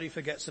everybody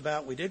forgets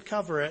about? We did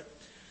cover it.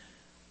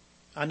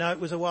 I know it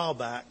was a while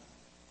back,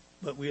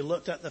 but we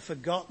looked at the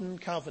forgotten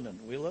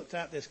covenant. We looked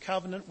at this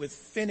covenant with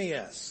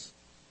Phinehas.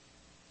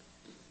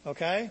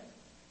 Okay?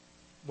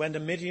 When the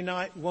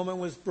Midianite woman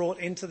was brought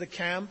into the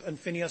camp and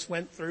Phinehas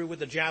went through with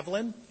the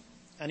javelin,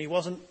 and he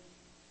wasn't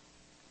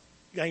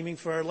aiming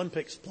for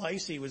Olympics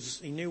place, he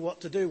knew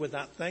what to do with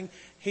that thing.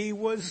 He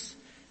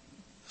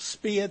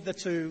speared the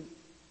 2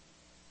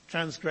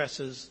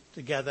 transgressors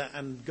together,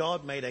 and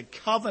God made a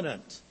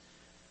covenant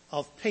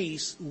of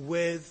peace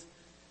with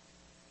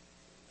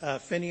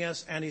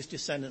Phinehas and his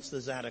descendants, the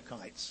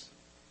Zadokites.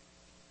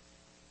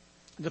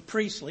 The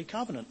priestly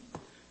covenant.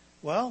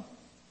 Well,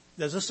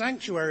 there's a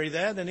sanctuary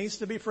there. There needs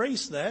to be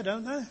priests there,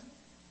 don't there?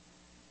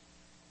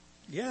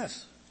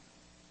 Yes.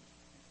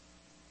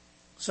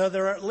 So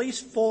there are at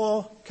least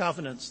 4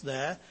 covenants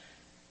there.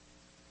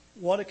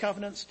 What do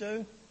covenants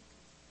do?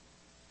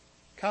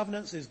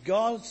 Covenants is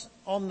God's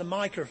on the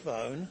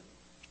microphone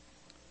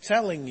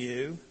telling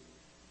you,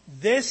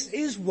 this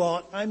is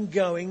what I'm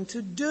going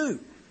to do.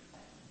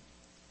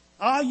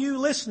 Are you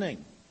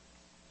listening?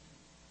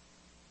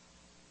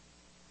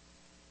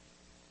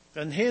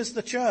 And here's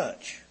the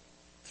church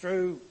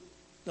through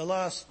the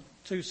last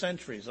 2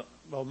 centuries,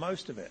 well,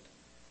 most of it.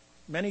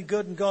 Many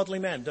good and godly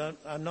men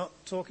I'm not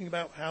talking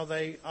about how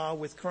they are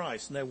with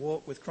Christ and their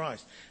walk with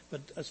Christ.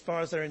 But as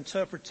far as their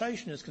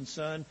interpretation is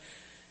concerned,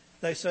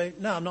 they say,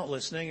 no, I'm not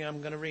listening,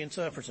 I'm going to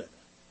reinterpret it.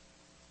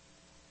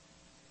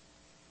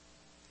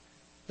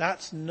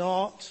 That's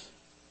not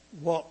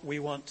what we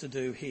want to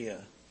do here,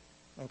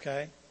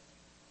 okay?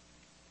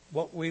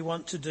 What we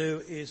want to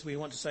do is we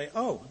want to say,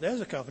 oh,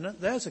 there's a covenant,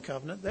 there's a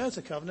covenant, there's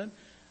a covenant.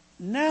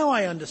 Now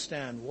I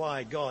understand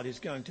why God is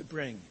going to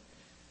bring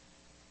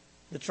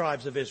the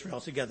tribes of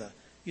Israel together.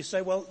 You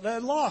say, well, they're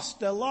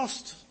lost,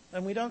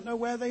 and we don't know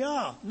where they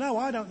are. No,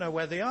 I don't know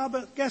where they are,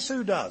 but guess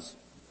who does?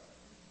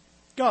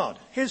 God.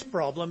 His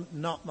problem,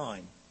 not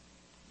mine.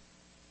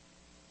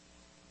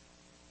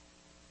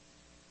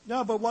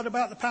 No, but what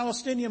about the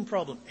Palestinian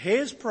problem?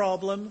 His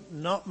problem,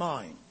 not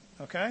mine.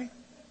 Okay?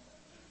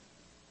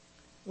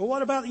 Well,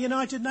 what about the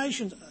United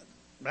Nations?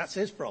 That's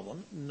his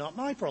problem, not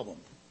my problem.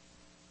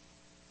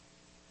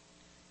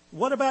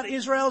 What about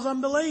Israel's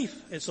unbelief?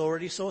 It's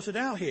already sorted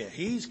out here.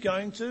 He's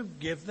going to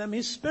give them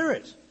his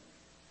Spirit.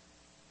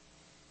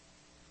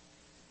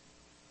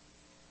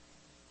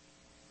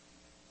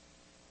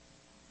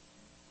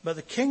 But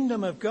the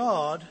kingdom of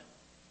God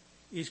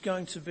is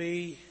going to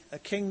be a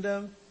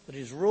kingdom that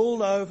is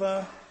ruled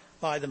over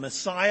by the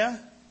Messiah,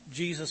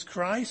 Jesus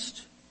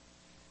Christ.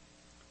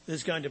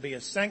 There's going to be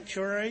a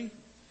sanctuary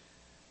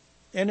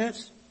in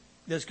it.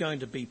 There's going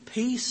to be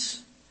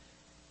peace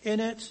in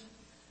it.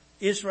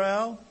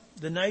 Israel,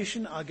 the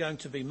nation, are going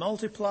to be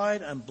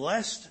multiplied and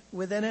blessed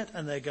within it,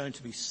 and they're going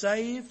to be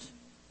saved.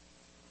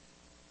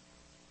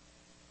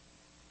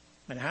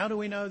 And how do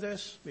we know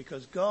this?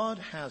 Because God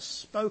has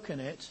spoken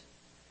it,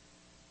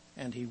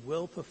 and he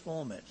will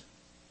perform it.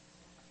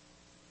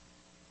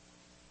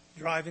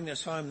 Driving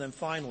this home then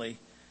finally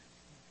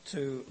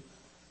to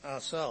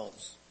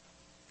ourselves.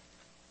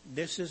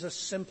 This is a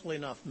simple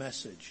enough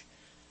message.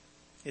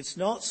 It's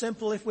not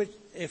simple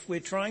if we're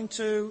trying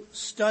to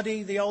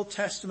study the Old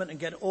Testament and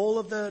get all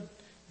of the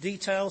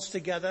details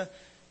together.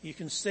 You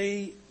can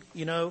see,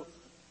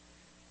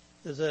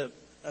 there's a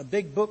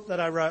big book that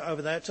I wrote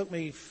over there. It took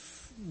me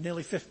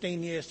nearly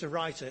 15 years to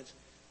write it,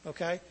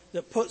 okay,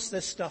 that puts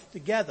this stuff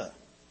together.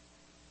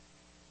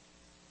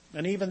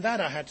 And even that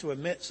I had to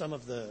omit some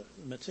of the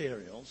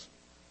materials.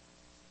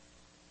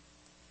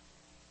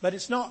 But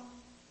it's not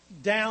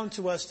down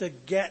to us to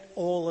get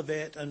all of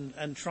it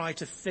and try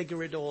to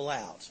figure it all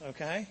out,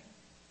 okay?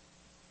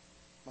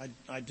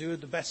 I do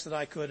the best that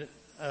I could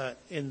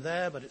in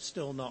there, but it's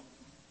still not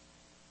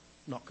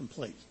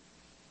complete.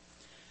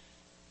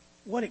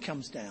 What it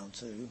comes down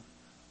to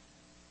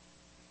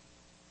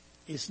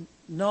is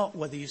not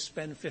whether you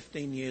spend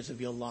 15 years of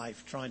your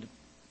life trying to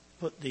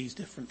put these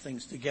different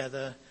things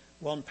together,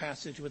 one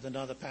passage with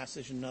another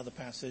passage,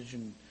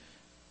 and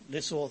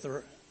this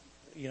author,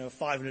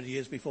 500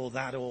 years before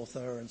that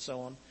author, and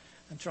so on,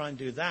 and try and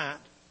do that.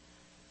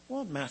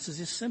 What matters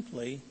is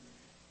simply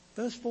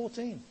verse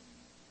 14.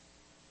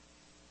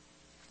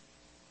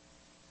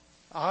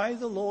 I,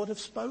 the Lord, have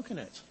spoken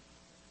it,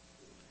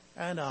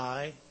 and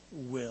I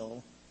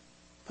will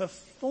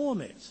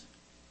perform it.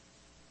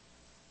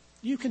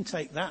 You can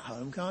take that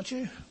home, can't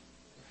you?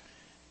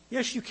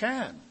 Yes, you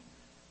can.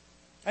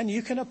 And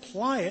you can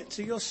apply it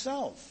to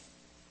yourself.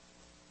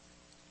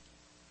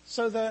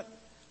 So that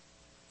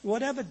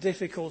whatever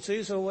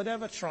difficulties or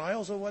whatever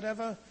trials or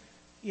whatever,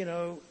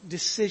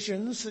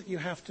 decisions that you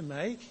have to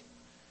make,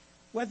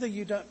 whether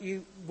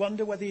you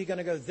wonder whether you're going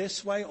to go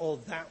this way or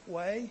that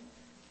way,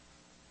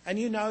 and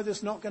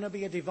there's not going to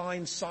be a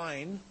divine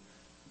sign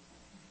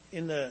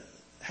in the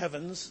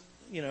heavens,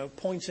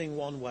 pointing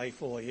one way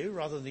for you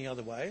rather than the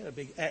other way, a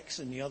big X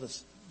in the other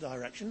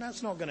direction.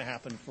 That's not going to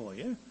happen for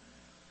you.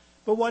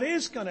 But what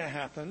is going to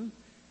happen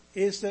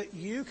is that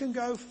you can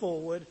go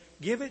forward,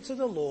 give it to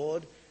the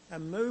Lord,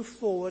 and move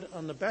forward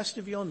on the best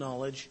of your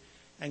knowledge.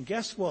 And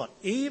guess what?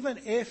 Even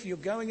if you're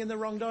going in the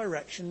wrong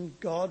direction,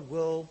 God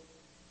will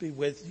be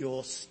with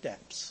your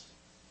steps.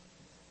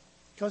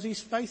 Because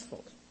he's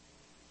faithful.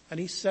 And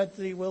he said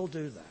that he will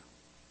do that.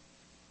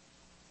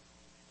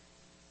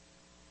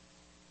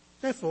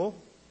 Therefore,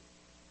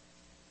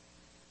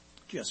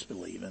 just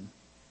believe him.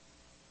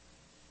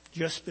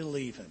 Just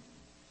believe him.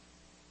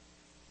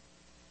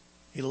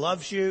 He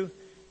loves you,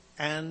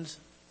 and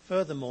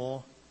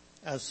furthermore,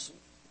 as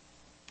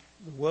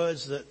the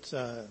words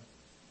that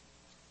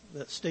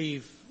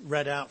Steve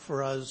read out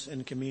for us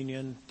in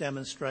communion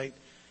demonstrate,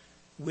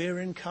 we're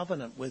in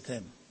covenant with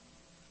him.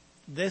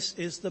 This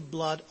is the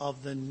blood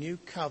of the new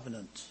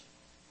covenant,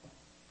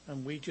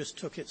 and we just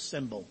took its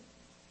symbol.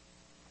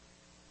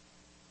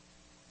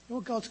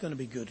 Well, God's going to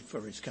be good for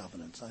his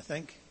covenants, I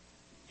think.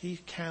 He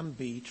can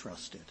be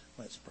trusted.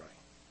 Let's pray.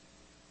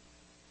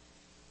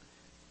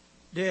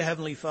 Dear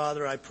Heavenly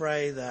Father, I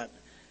pray that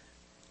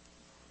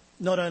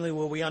not only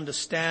will we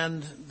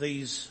understand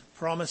these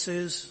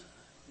promises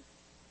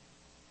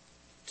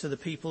to the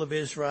people of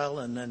Israel,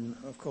 and then,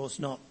 of course,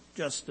 not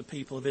just the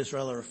people of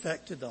Israel are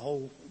affected, the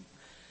whole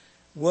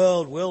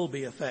world will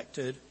be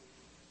affected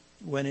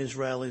when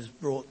Israel is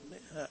brought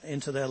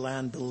into their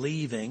land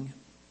believing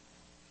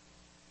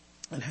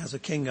and has a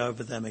king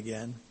over them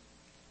again.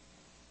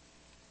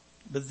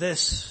 But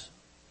this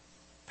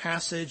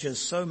passage, as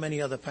so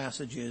many other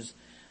passages,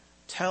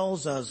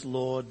 tells us,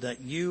 Lord,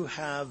 that you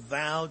have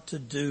vowed to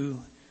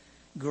do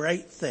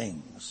great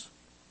things.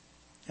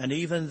 And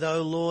even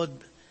though, Lord,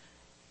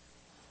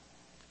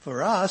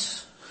 for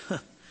us,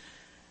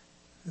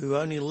 who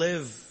only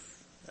live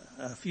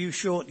a few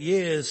short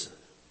years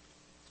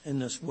in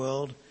this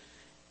world,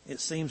 it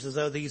seems as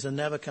though these are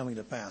never coming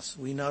to pass.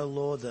 We know,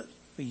 Lord, that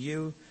for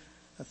you,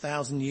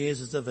 1,000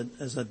 years is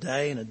a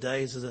day, and a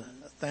day is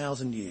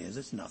 1,000 years.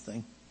 It's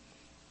nothing.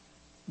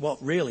 What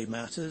really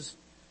matters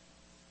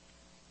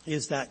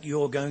is that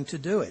you're going to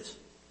do it.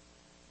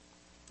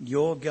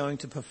 You're going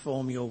to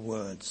perform your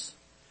words,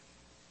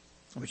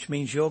 which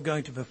means you're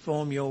going to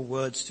perform your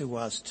words to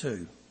us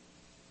too.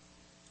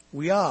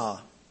 We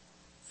are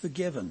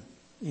forgiven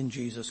in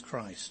Jesus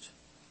Christ.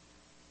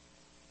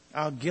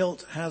 Our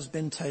guilt has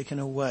been taken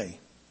away.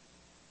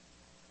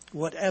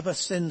 whatever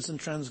sins and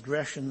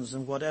transgressions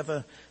and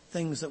whatever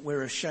things that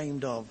we're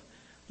ashamed of,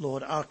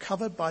 Lord, are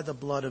covered by the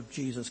blood of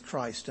Jesus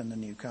Christ in the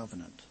new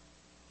covenant.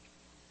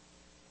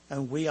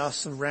 And we are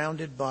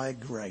surrounded by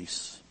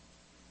grace.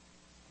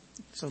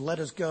 So let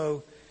us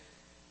go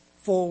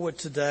forward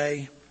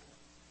today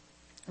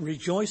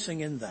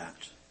rejoicing in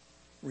that,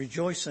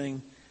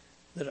 rejoicing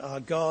that our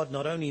God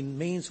not only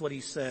means what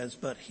he says,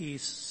 but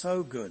he's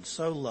so good,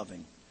 so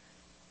loving,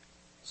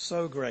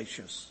 so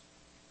gracious,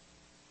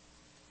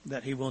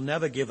 that he will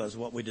never give us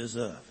what we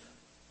deserve,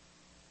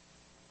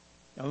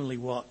 only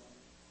what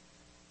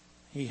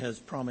he has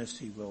promised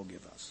he will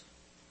give us.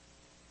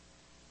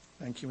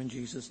 Thank you in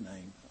Jesus'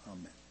 name.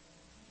 Amen.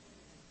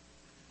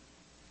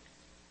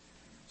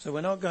 So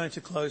we're not going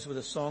to close with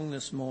a song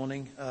this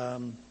morning.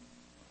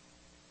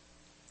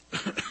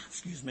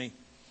 Excuse me.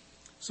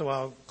 So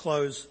I'll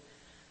close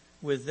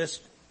with this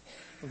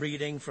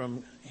reading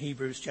from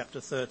Hebrews chapter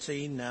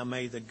 13. Now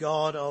may the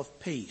God of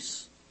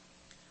peace,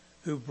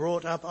 who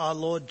brought up our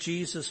Lord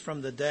Jesus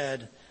from the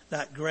dead,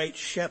 that great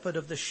shepherd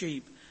of the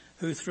sheep,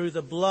 who through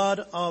the blood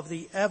of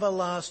the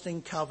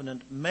everlasting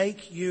covenant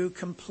make you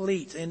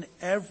complete in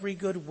every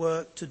good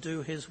work to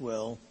do his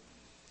will,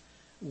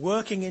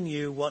 working in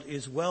you what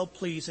is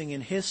well-pleasing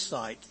in his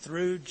sight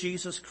through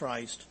Jesus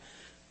Christ,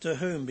 to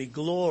whom be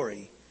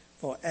glory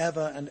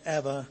forever and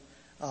ever.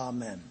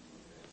 Amen.